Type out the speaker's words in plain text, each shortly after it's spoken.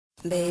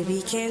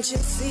Baby, can't you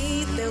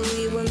see that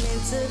we were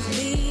meant to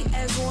be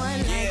as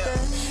one, like the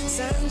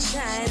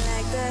sunshine,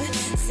 like the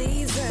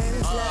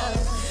seasons,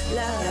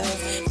 love.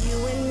 You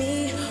and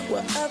me were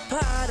a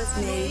part of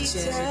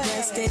nature,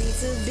 destined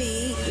to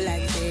be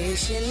like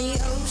fish in the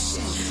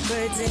ocean,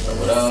 birds in the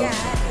sky.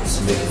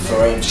 It's Mickey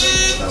French.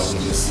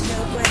 We just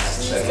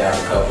check out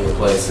a couple of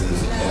places,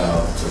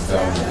 to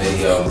film the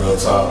video. Real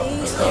Talk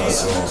that's coming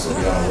soon, so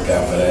be on the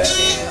lookout for that.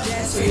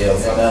 So yeah,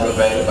 we're on the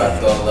elevator, about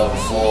to go to level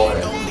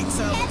 4.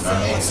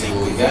 And, see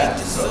what we got.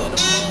 So it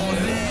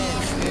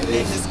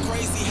is.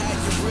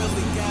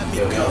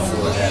 Yeah, we on the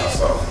floor now,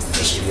 so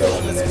this should be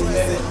open in any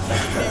minute.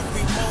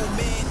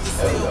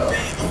 There we go.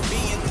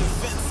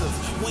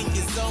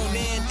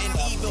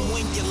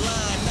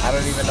 I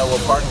don't even know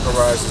what parking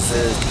garage this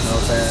is, you know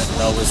what I'm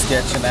saying? We're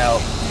sketching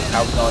out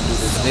how we're gonna do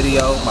this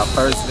video, my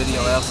first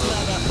video ever.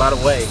 By the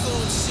way,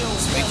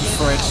 it's Mickey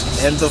French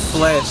in the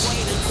flesh,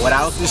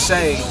 without the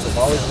shades. I'm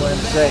always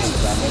wearing the shades,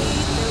 but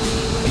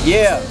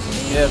yeah,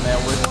 man,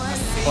 we're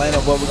planning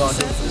what we're gonna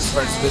do for this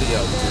first video.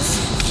 Just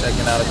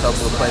checking out a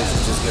couple of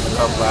places, just getting a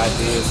couple of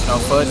ideas.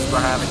 Fudge is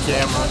behind the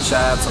camera.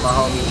 Shout out to my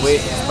homie Whit.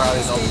 He's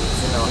probably gonna,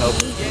 help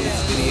us do this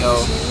video.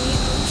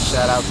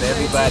 Shout out to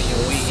everybody in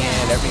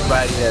Weekend,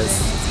 everybody that's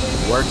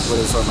worked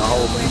with us on the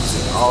whole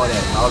music, all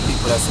that, all the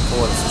people that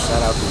support us. So shout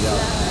out to y'all.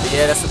 But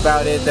yeah, that's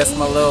about it. That's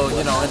my little,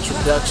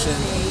 introduction,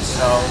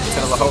 to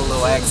the whole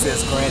little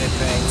access granted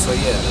thing. So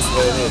yeah, that's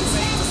what it is.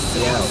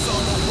 Yeah.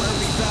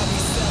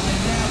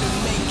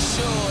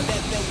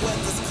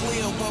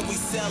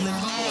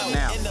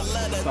 Now,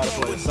 start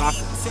playing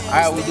soccer.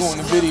 Alright, we doing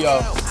the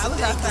video.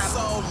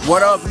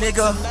 What up,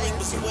 nigga?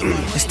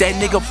 It's that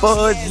nigga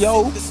Fudge,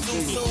 yo.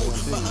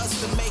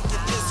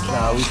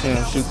 Nah, we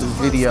finna shoot this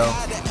video.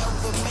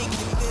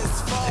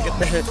 What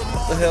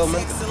the hell,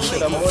 man?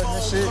 Shit, I'm recording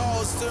this shit?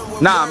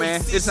 Nah,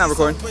 man, it's not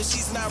recording.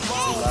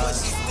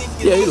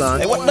 Yeah, he lying.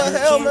 Hey, what the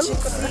hell, man?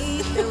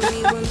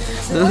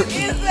 What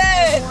is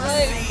that?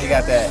 He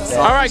got that.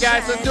 All right,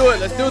 guys, let's do it.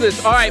 Let's do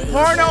this. All right,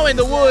 porno in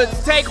the woods.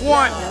 Take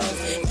one.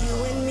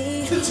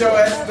 Get your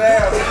ass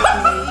down.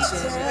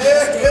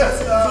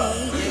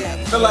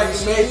 Feel like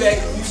you made that.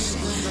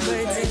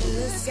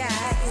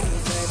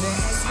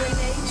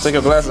 Take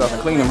your glasses off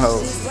and clean them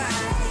hoes.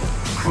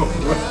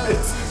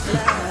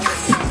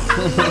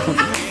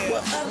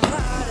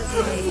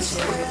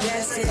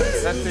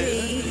 That's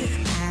it.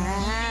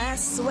 I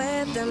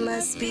swear there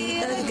must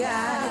be a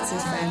God. To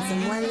find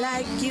someone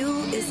like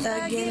you is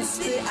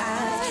against the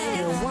odds.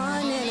 You're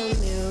one in a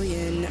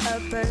million, a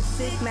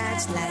perfect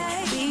match.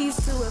 Like bees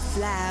to a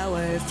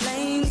flower,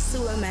 flames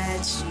to a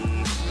match.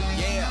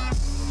 Yeah.